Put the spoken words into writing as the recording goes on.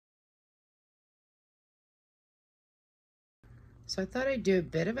So I thought I'd do a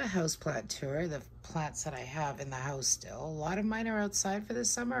bit of a houseplant tour, the plants that I have in the house still. A lot of mine are outside for this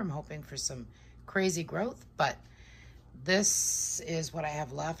summer. I'm hoping for some crazy growth, but this is what I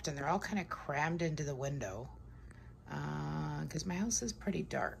have left, and they're all kind of crammed into the window because my house is pretty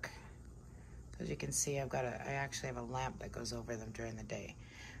dark. As you can see, I actually have a lamp that goes over them during the day.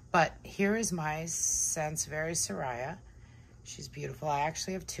 But here is my Sansevieria Soraya. She's beautiful. I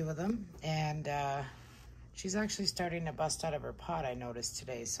actually have two of them, and she's actually starting to bust out of her pot, I noticed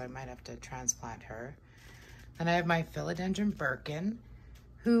today, so I might have to transplant her. Then I have my Philodendron Birkin,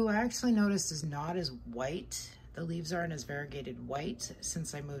 who I actually noticed is not as white. The leaves aren't as variegated white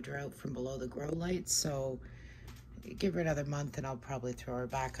since I moved her out from below the grow lights, so give her another month and I'll probably throw her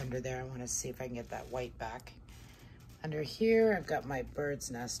back under there. I want to see if I can get that white back. Under here, I've got my bird's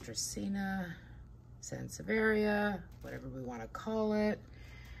nest Dracaena, Sansevieria, whatever we want to call it.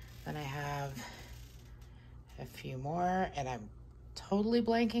 Then I have a few more, and I'm totally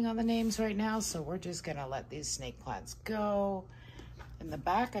blanking on the names right now, so we're just gonna let these snake plants go. In the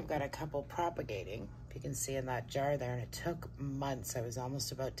back, I've got a couple propagating. If you can see in that jar there, and it took months. I was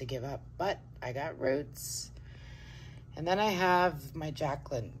almost about to give up, but I got roots. And then I have my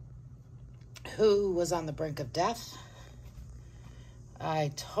Jacqueline, who was on the brink of death.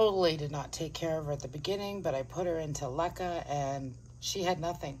 I totally did not take care of her at the beginning, but I put her into Leca and she had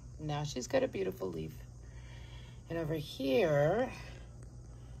nothing. Now she's got a beautiful leaf. And over here,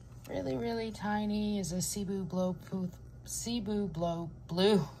 really, really tiny, is a Cebu blue,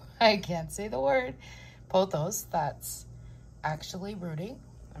 I can't say the word, pothos that's actually rooting.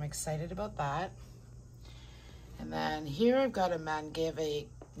 I'm excited about that. And then here I've got a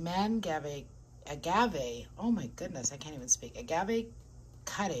agave, oh my goodness, I can't even speak, agave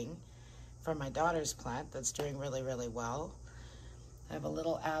cutting from my daughter's plant that's doing really, really well. I have a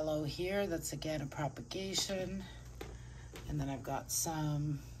little aloe here that's again a propagation. And then I've got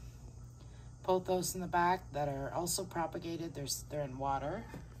some pothos in the back that are also propagated. They're in water.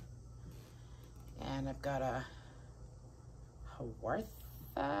 And I've got a Haworth,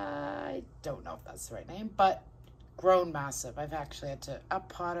 I don't know if that's the right name, but grown massive. I've actually had to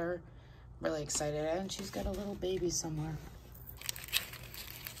up-pot her. I'm really excited. And she's got a little baby somewhere.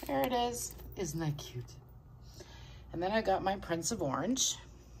 There it is. Isn't that cute? And then I got my Prince of Orange,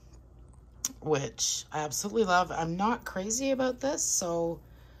 which I absolutely love. I'm not crazy about this, so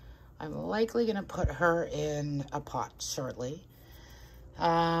I'm likely gonna put her in a pot shortly.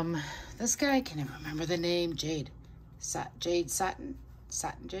 This guy, I can't even remember the name, Jade Satin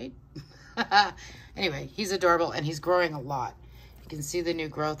Jade. Anyway, he's adorable and he's growing a lot. You can see the new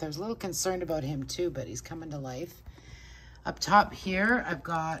growth. I was a little concerned about him too, but he's coming to life. Up top here, I've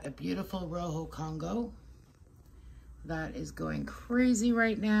got a beautiful Rojo Congo that is going crazy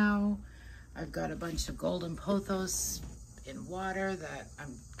right now. I've got a bunch of golden pothos in water that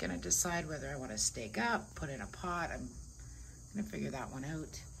I'm gonna decide whether I want to stake up, put in a pot. I'm gonna figure that one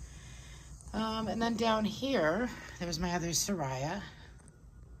out. And then down here, there's my other Soraya.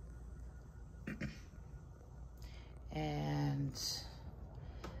 And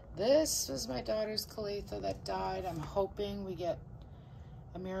this was my daughter's Calathea that died. I'm hoping we get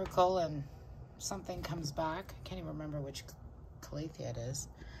a miracle and something comes back. I can't even remember which Calathea it is.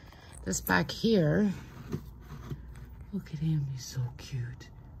 This back here, look at him, he's so cute.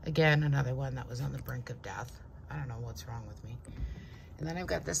 Again, another one that was on the brink of death. I don't know what's wrong with me. And then I've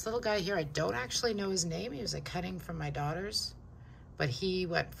got this little guy here. I don't actually know his name. He was a cutting from my daughter's, but he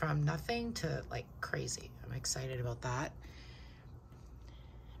went from nothing to like crazy. I'm excited about that.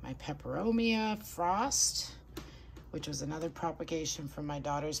 My Peperomia Frost, which was another propagation from my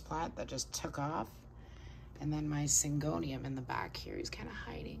daughter's plant that just took off. And then my Syngonium in the back here. He's kind of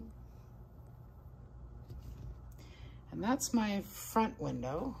hiding. And that's my front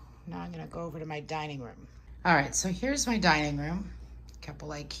window. Now I'm gonna go over to my dining room. All right, so here's my dining room. A couple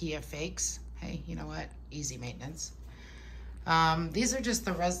IKEA fakes. Hey, you know what? Easy maintenance. These are just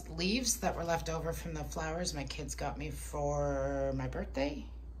the leaves that were left over from the flowers my kids got me for my birthday.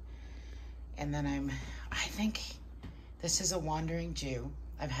 And then I think this is a Wandering Jew.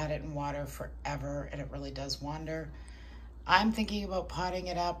 I've had it in water forever and it really does wander. I'm thinking about potting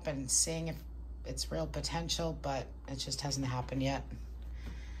it up and seeing if it's real potential, but it just hasn't happened yet.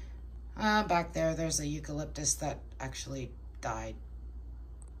 Back there's a eucalyptus that actually died,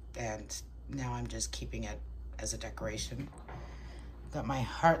 and now I'm just keeping it as a decoration. Got my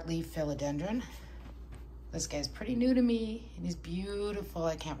heartleaf philodendron. This guy's pretty new to me, and he's beautiful.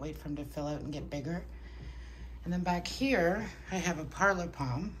 I can't wait for him to fill out and get bigger. And then back here, I have a parlor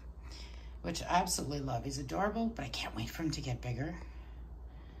palm, which I absolutely love. He's adorable, but I can't wait for him to get bigger.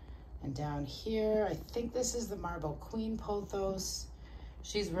 And down here, I think this is the Marble Queen pothos.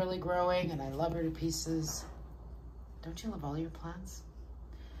 She's really growing and I love her to pieces. Don't you love all your plants?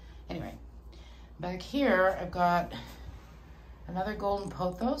 Anyway, back here, I've got another golden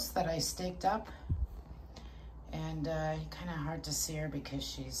pothos that I staked up. And kind of hard to see her because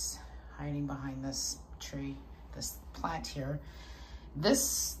she's hiding behind this tree, this plant here.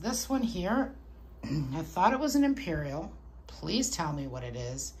 This one here, I thought it was an imperial. Please tell me what it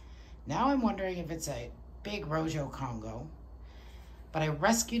is. Now I'm wondering if it's a big Rojo Congo, but I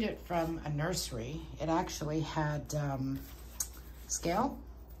rescued it from a nursery. It actually had scale,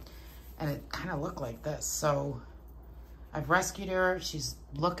 and it kind of looked like this. So I've rescued her. She's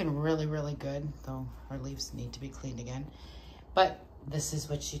looking really, really good, though her leaves need to be cleaned again. But this is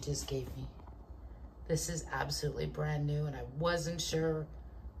what she just gave me. This is absolutely brand new, and I wasn't sure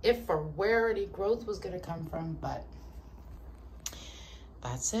if or where any growth was going to come from, but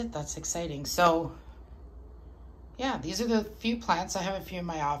that's it. That's exciting. So yeah, these are the few plants. I have a few in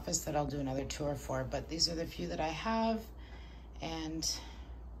my office that I'll do another tour for, but these are the few that I have. And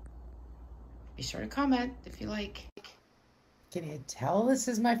be sure to comment if you like. Can you tell this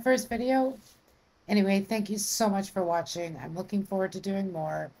is my first video? Anyway, thank you so much for watching. I'm looking forward to doing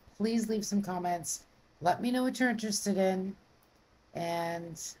more. Please leave some comments. Let me know what you're interested in.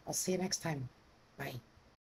 And I'll see you next time. Bye.